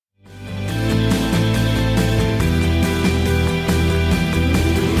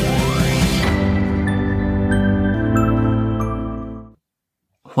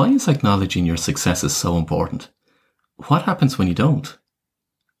why is acknowledging your successes so important? What happens when you don't?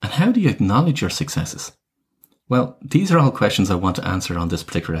 And how do you acknowledge your successes? Well, these are all questions I want to answer on this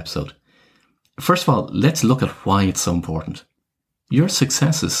particular episode. First of all, let's look at why it's so important. Your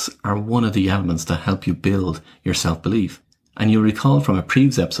successes are one of the elements that help you build your self-belief. And you'll recall from a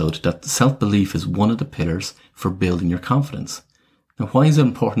previous episode that self-belief is one of the pillars for building your confidence. Now, why is it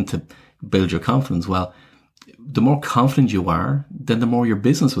important to build your confidence? Well, the more confident you are, then the more your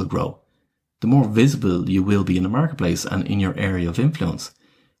business will grow. The more visible you will be in the marketplace and in your area of influence.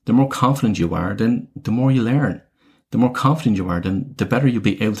 The more confident you are, then the more you learn. The more confident you are, then the better you'll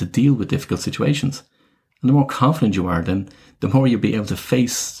be able to deal with difficult situations. And the more confident you are, then the more you'll be able to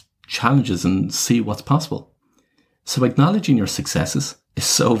face challenges and see what's possible. So acknowledging your successes is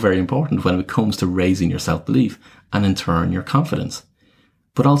so very important when it comes to raising your self-belief and in turn your confidence.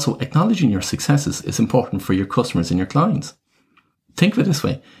 But also acknowledging your successes is important for your customers and your clients. Think of it this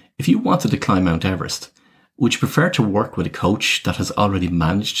way. If you wanted to climb Mount Everest, would you prefer to work with a coach that has already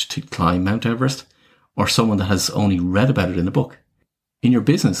managed to climb Mount Everest or someone that has only read about it in a book? In your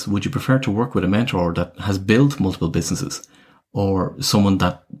business, would you prefer to work with a mentor that has built multiple businesses or someone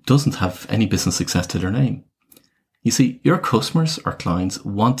that doesn't have any business success to their name? You see, your customers or clients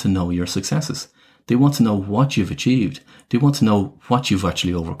want to know your successes. They want to know what you've achieved. They want to know what you've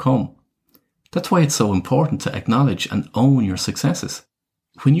actually overcome. That's why it's so important to acknowledge and own your successes.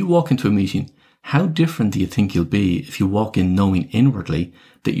 When you walk into a meeting, how different do you think you'll be if you walk in knowing inwardly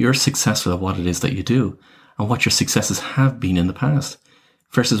that you're successful at what it is that you do and what your successes have been in the past,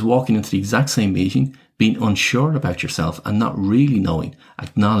 versus walking into the exact same meeting, being unsure about yourself and not really knowing,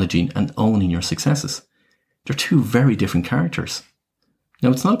 acknowledging and owning your successes? They're two very different characters. Now,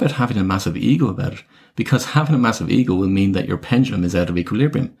 it's not about having a massive ego about it, because having a massive ego will mean that your pendulum is out of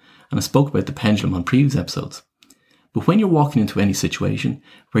equilibrium. And I spoke about the pendulum on previous episodes. But when you're walking into any situation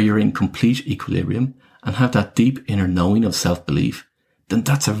where you're in complete equilibrium and have that deep inner knowing of self-belief, then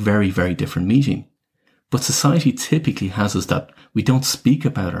that's a very, very different meeting. But society typically has us that we don't speak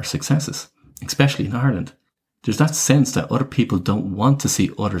about our successes, especially in Ireland. There's that sense that other people don't want to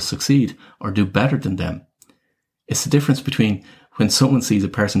see others succeed or do better than them. It's the difference between when someone sees a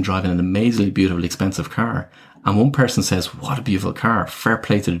person driving an amazingly beautiful, expensive car and one person says, "What a beautiful car, fair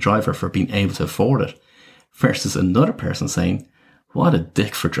play to the driver for being able to afford it," versus another person saying, "What a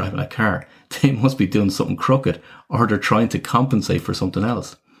dick for driving a car. They must be doing something crooked or they're trying to compensate for something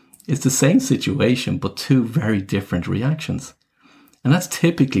else." It's the same situation, but two very different reactions. And that's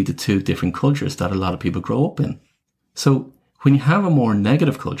typically the two different cultures that a lot of people grow up in. So when you have a more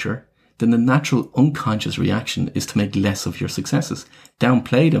negative culture, then the natural unconscious reaction is to make less of your successes,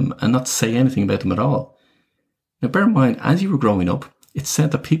 downplay them and not say anything about them at all. Now bear in mind, as you were growing up, it's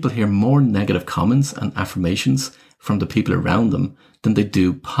said that people hear more negative comments and affirmations from the people around them than they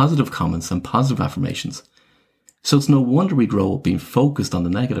do positive comments and positive affirmations. So it's no wonder we grow up being focused on the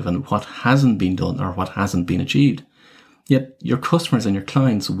negative and what hasn't been done or what hasn't been achieved. Yet your customers and your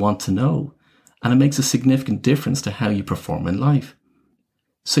clients want to know, and it makes a significant difference to how you perform in life.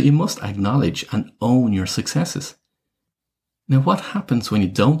 So you must acknowledge and own your successes. Now, what happens when you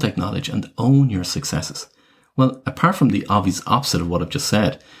don't acknowledge and own your successes? Well, apart from the obvious opposite of what I've just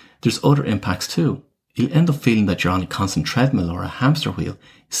said, there's other impacts too. You'll end up feeling that you're on a constant treadmill or a hamster wheel,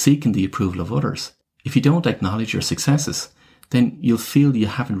 seeking the approval of others. If you don't acknowledge your successes, then you'll feel you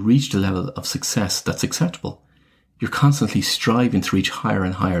haven't reached a level of success that's acceptable. You're constantly striving to reach higher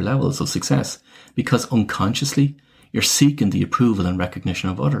and higher levels of success because unconsciously, you're seeking the approval and recognition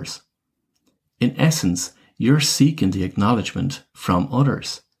of others. In essence, you're seeking the acknowledgement from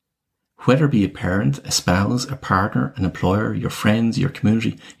others. Whether it be a parent, a spouse, a partner, an employer, your friends, your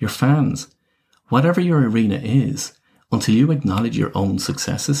community, your fans, whatever your arena is, until you acknowledge your own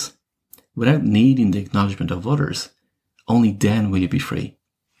successes, without needing the acknowledgement of others, only then will you be free.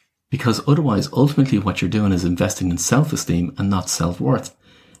 Because otherwise, ultimately what you're doing is investing in self-esteem and not self-worth.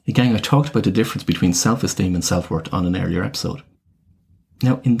 Again, I talked about the difference between self-esteem and self-worth on an earlier episode.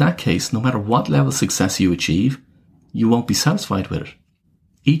 Now, in that case, no matter what level of success you achieve, you won't be satisfied with it.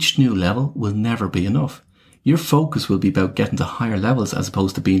 Each new level will never be enough. Your focus will be about getting to higher levels as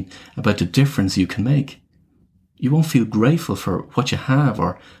opposed to being about the difference you can make. You won't feel grateful for what you have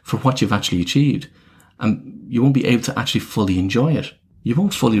or for what you've actually achieved, and you won't be able to actually fully enjoy it. You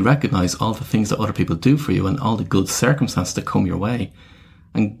won't fully recognize all the things that other people do for you and all the good circumstances that come your way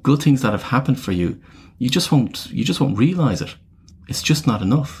and good things that have happened for you. You just won't realize it. It's just not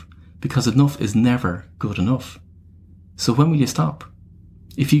enough, because enough is never good enough. So when will you stop?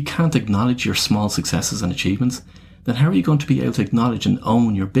 If you can't acknowledge your small successes and achievements, then how are you going to be able to acknowledge and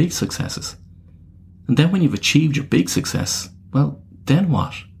own your big successes? And then when you've achieved your big success, well, then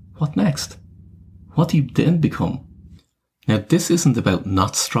what? what next? What do you then become? Now, this isn't about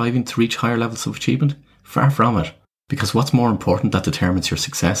not striving to reach higher levels of achievement. Far from it. Because what's more important that determines your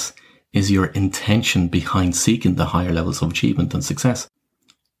success is your intention behind seeking the higher levels of achievement and success.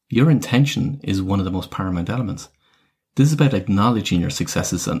 Your intention is one of the most paramount elements. This is about acknowledging your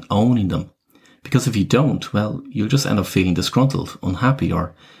successes and owning them. Because if you don't, well, you'll just end up feeling disgruntled, unhappy,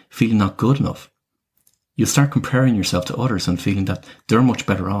 or feeling not good enough. You'll start comparing yourself to others and feeling that they're much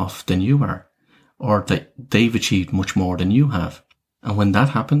better off than you are, or that they've achieved much more than you have. And when that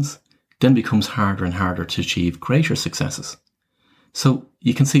happens, then it becomes harder and harder to achieve greater successes. So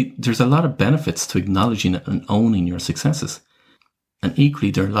you can see there's a lot of benefits to acknowledging and owning your successes. And equally,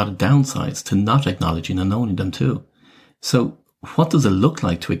 there are a lot of downsides to not acknowledging and owning them too. So what does it look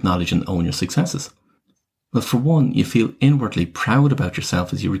like to acknowledge and own your successes? Well, for one, you feel inwardly proud about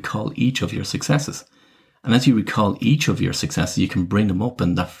yourself as you recall each of your successes. And as you recall each of your successes, you can bring them up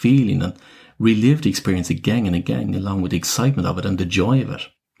and that feeling and relive the experience again and again, along with the excitement of it and the joy of it.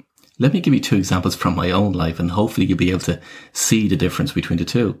 Let me give you 2 examples from my own life, and hopefully you'll be able to see the difference between the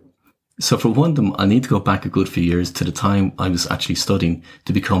two. So for one of them, I need to go back a good few years to the time I was actually studying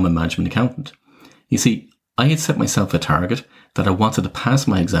to become a management accountant. You see, I had set myself a target that I wanted to pass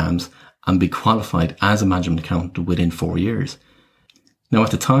my exams and be qualified as a management accountant within 4 years. Now,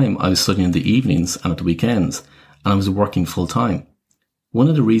 at the time, I was studying in the evenings and at the weekends, and I was working full time. One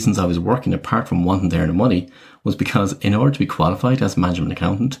of the reasons I was working, apart from wanting to earn the money, was because in order to be qualified as a management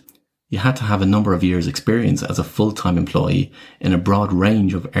accountant, you had to have a number of years' experience as a full-time employee in a broad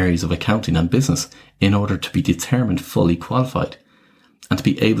range of areas of accounting and business in order to be determined fully qualified, and to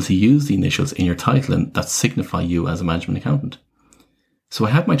be able to use the initials in your title that signify you as a management accountant. So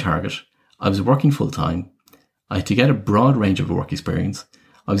I had my target, I was working full-time, I had to get a broad range of work experience,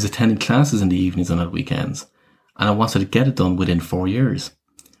 I was attending classes in the evenings and at weekends, and I wanted to get it done within 4 years.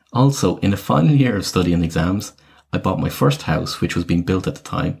 Also, in the final year of studying exams, I bought my first house, which was being built at the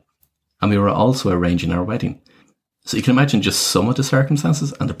time, and we were also arranging our wedding. So you can imagine just some of the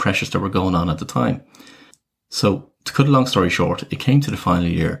circumstances and the pressures that were going on at the time. So to cut a long story short, it came to the final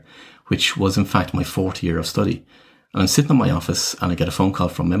year, which was in fact my 4th year of study. And I'm sitting in my office and I get a phone call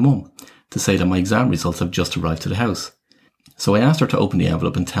from my mum to say that my exam results have just arrived to the house. So I asked her to open the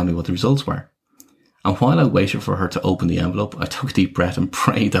envelope and tell me what the results were. And while I waited for her to open the envelope, I took a deep breath and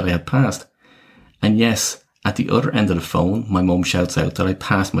prayed that I had passed. And yes, at the other end of the phone, my mum shouts out that I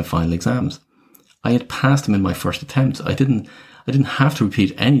passed my final exams. I had passed them in my first attempt. I didn't have to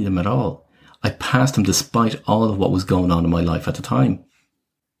repeat any of them at all. I passed them despite all of what was going on in my life at the time.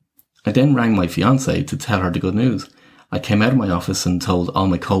 I then rang my fiancée to tell her the good news. I came out of my office and told all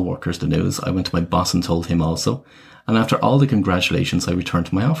my co-workers the news. I went to my boss and told him also. And after all the congratulations, I returned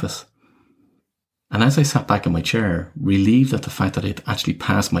to my office. And as I sat back in my chair, relieved at the fact that I had actually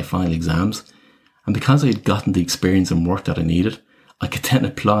passed my final exams, and because I had gotten the experience and work that I needed, I could then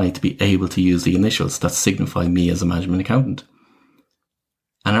apply to be able to use the initials that signify me as a management accountant.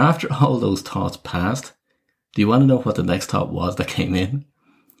 And after all those thoughts passed, do you want to know what the next thought was that came in?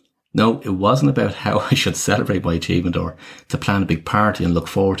 No, it wasn't about how I should celebrate my achievement or to plan a big party and look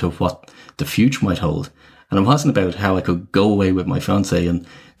forward to what the future might hold. And it wasn't about how I could go away with my fiancée and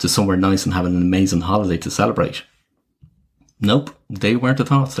to somewhere nice and have an amazing holiday to celebrate. Nope, they weren't the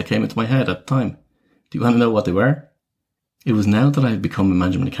thoughts that came into my head at the time. Do you want to know what they were? It was now that I had become a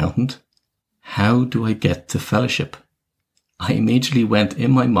management accountant. How do I get to fellowship? I immediately went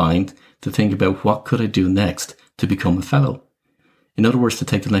in my mind to think about what could I do next to become a fellow. In other words, to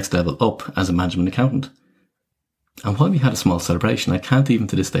take the next level up as a management accountant. And while we had a small celebration, I can't even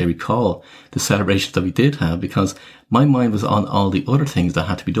to this day recall the celebrations that we did have because my mind was on all the other things that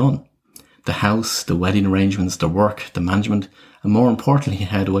had to be done. The house, the wedding arrangements, the work, the management, and more importantly,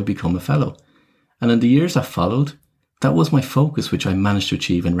 how do I become a fellow? And in the years that followed, that was my focus, which I managed to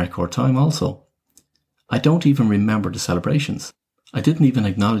achieve in record time also. I don't even remember the celebrations. I didn't even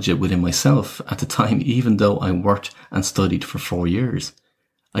acknowledge it within myself at the time, even though I worked and studied for 4 years.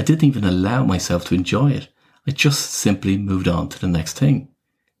 I didn't even allow myself to enjoy it. I just simply moved on to the next thing.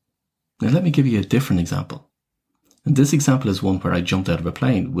 Now let me give you a different example. And this example is one where I jumped out of a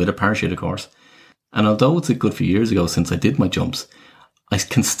plane, with a parachute of course. And although it's a good few years ago since I did my jumps, I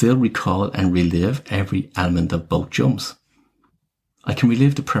can still recall and relive every element of both jumps. I can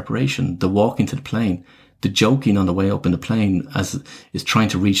relive the preparation, the walking to the plane, the joking on the way up in the plane as is trying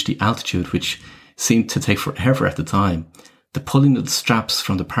to reach the altitude, which seemed to take forever at the time. The pulling of the straps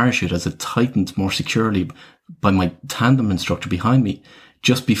from the parachute as it tightened more securely by my tandem instructor behind me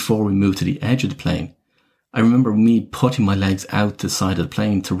just before we moved to the edge of the plane. I remember me putting my legs out the side of the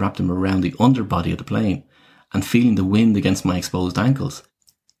plane to wrap them around the underbody of the plane and feeling the wind against my exposed ankles.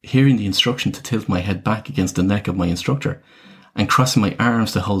 hearing the instruction to tilt my head back against the neck of my instructor and crossing my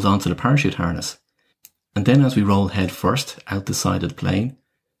arms to hold onto the parachute harness. And then as we roll head first out the side of the plane,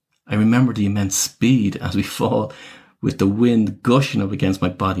 I remember the immense speed as we fall with the wind gushing up against my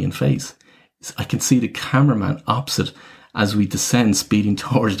body and face. I can see the cameraman opposite as we descend speeding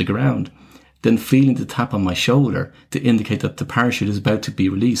towards the ground, then feeling the tap on my shoulder to indicate that the parachute is about to be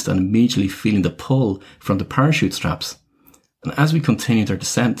released and immediately feeling the pull from the parachute straps. And as we continued our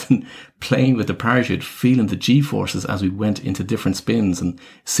descent and playing with the parachute, feeling the G-forces as we went into different spins and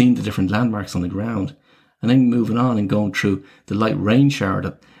seeing the different landmarks on the ground, and then moving on and going through the light rain shower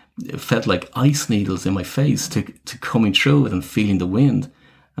that felt like ice needles in my face to coming through it and feeling the wind.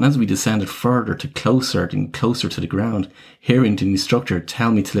 And as we descended further to closer and closer to the ground, hearing the instructor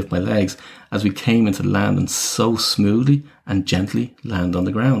tell me to lift my legs as we came into land and so smoothly and gently land on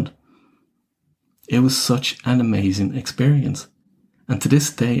the ground. It was such an amazing experience. And to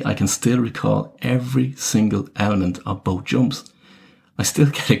this day, I can still recall every single element of both jumps. I still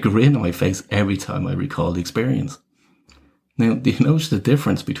get a grin on my face every time I recall the experience. Now, do you notice the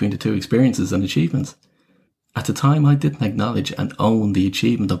difference between the two experiences and achievements? At the time, I didn't acknowledge and own the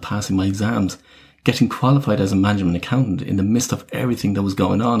achievement of passing my exams, getting qualified as a management accountant in the midst of everything that was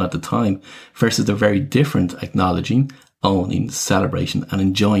going on at the time, versus the very different acknowledging, owning, celebration and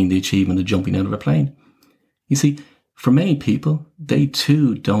enjoying the achievement of jumping out of a plane. You see, for many people, they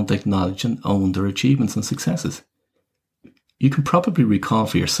too don't acknowledge and own their achievements and successes. You can probably recall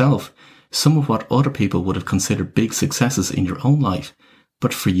for yourself some of what other people would have considered big successes in your own life,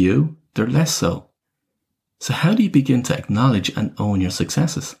 but for you, they're less so. So how do you begin to acknowledge and own your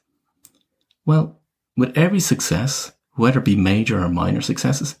successes? Well, with every success, whether it be major or minor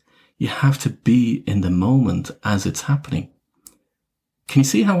successes, you have to be in the moment as it's happening. Can you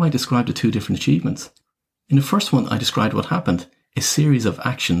see how I described the two different achievements? In the first one, I described what happened, a series of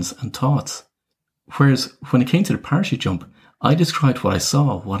actions and thoughts. Whereas when it came to the parachute jump, I described what I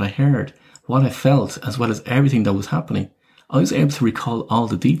saw, what I heard, what I felt, as well as everything that was happening. I was able to recall all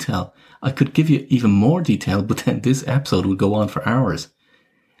the detail. I could give you even more detail, but then this episode would go on for hours.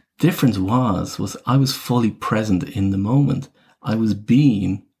 Difference was I was fully present in the moment. I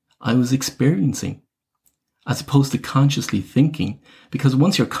was experiencing, as opposed to consciously thinking, because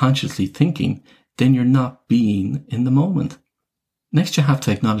once you're consciously thinking, then you're not being in the moment. Next, you have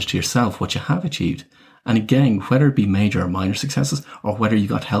to acknowledge to yourself what you have achieved. And again, whether it be major or minor successes, or whether you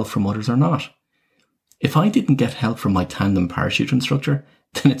got help from others or not. If I didn't get help from my tandem parachute instructor,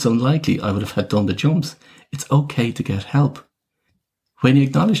 then it's unlikely I would have done the jumps. It's okay to get help. When you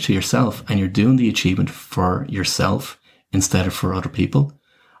acknowledge to yourself and you're doing the achievement for yourself instead of for other people,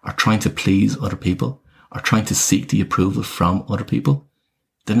 or trying to please other people, or trying to seek the approval from other people,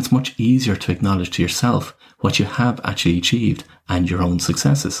 then it's much easier to acknowledge to yourself what you have actually achieved and your own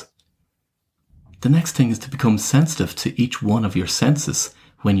successes. The next thing is to become sensitive to each one of your senses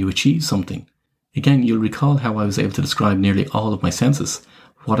when you achieve something. Again, you'll recall how I was able to describe nearly all of my senses,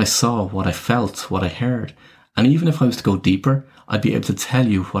 what I saw, what I felt, what I heard. And even if I was to go deeper, I'd be able to tell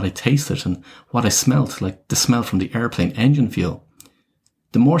you what I tasted and what I smelt, like the smell from the airplane engine fuel.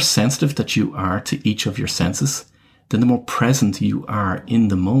 The more sensitive that you are to each of your senses, then the more present you are in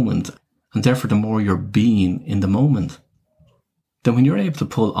the moment, and therefore the more you're being in the moment. Then when you're able to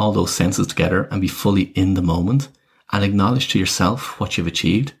pull all those senses together and be fully in the moment and acknowledge to yourself what you've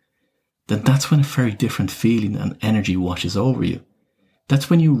achieved, then that's when a very different feeling and energy washes over you. That's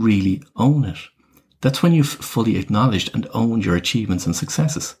when you really own it. That's when you've fully acknowledged and owned your achievements and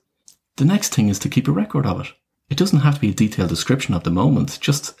successes. The next thing is to keep a record of it. It doesn't have to be a detailed description of the moment,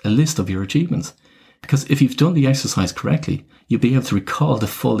 just a list of your achievements. Because if you've done the exercise correctly, you'll be able to recall the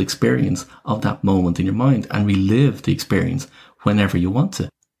full experience of that moment in your mind and relive the experience whenever you want to.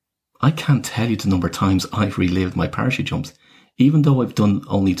 I can't tell you the number of times I've relived my parachute jumps. Even though I've done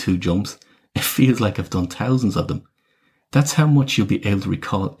only 2 jumps, it feels like I've done thousands of them. That's how much you'll be able to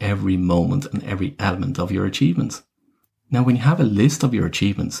recall every moment and every element of your achievements. Now, when you have a list of your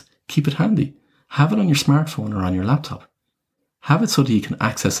achievements, keep it handy. Have it on your smartphone or on your laptop. Have it so that you can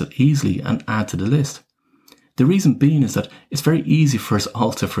access it easily and add to the list. The reason being is that it's very easy for us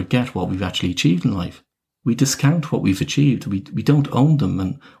all to forget what we've actually achieved in life. We discount what we've achieved, we don't own them,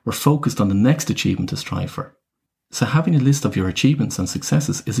 and we're focused on the next achievement to strive for. So having a list of your achievements and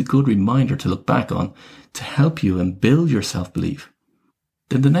successes is a good reminder to look back on to help you and build your self-belief.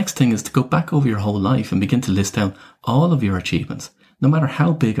 Then the next thing is to go back over your whole life and begin to list down all of your achievements, no matter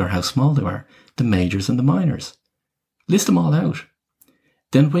how big or how small they are, the majors and the minors. List them all out.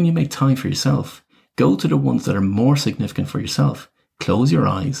 Then when you make time for yourself, go to the ones that are more significant for yourself, close your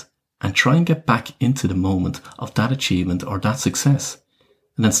eyes, and try and get back into the moment of that achievement or that success.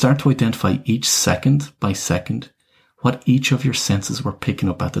 And then start to identify each second by second what each of your senses were picking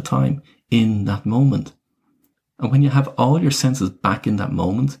up at the time in that moment. And when you have all your senses back in that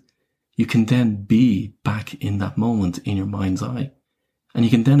moment, you can then be back in that moment in your mind's eye. And you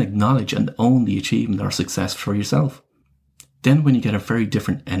can then acknowledge and own the achievement or success for yourself. Then when you get a very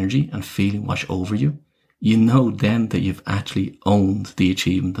different energy and feeling wash over you, you know then that you've actually owned the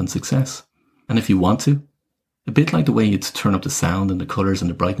achievement and success. And if you want to, a bit like the way you'd turn up the sound and the colours and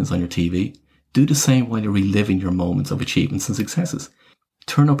the brightness on your TV, do the same while you're reliving your moments of achievements and successes.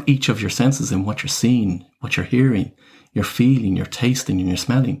 Turn up each of your senses in what you're seeing, what you're hearing, you're feeling, you're tasting and you're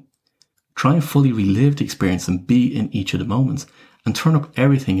smelling. Try and fully relive the experience and be in each of the moments, and turn up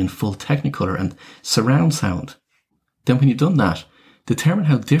everything in full Technicolor and surround sound. Then when you've done that, determine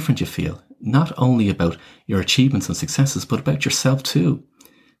how different you feel, not only about your achievements and successes, but about yourself too.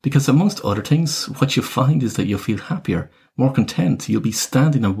 Because amongst other things, what you'll find is that you'll feel happier, more content, you'll be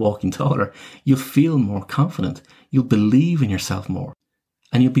standing and walking taller, you'll feel more confident, you'll believe in yourself more,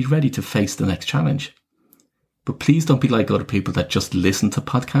 and you'll be ready to face the next challenge. But please don't be like other people that just listen to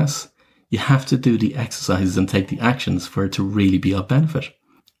podcasts. You have to do the exercises and take the actions for it to really be of benefit.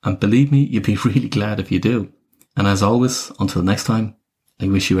 And believe me, you'll be really glad if you do. And as always, until next time, I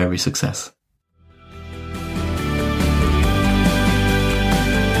wish you every success.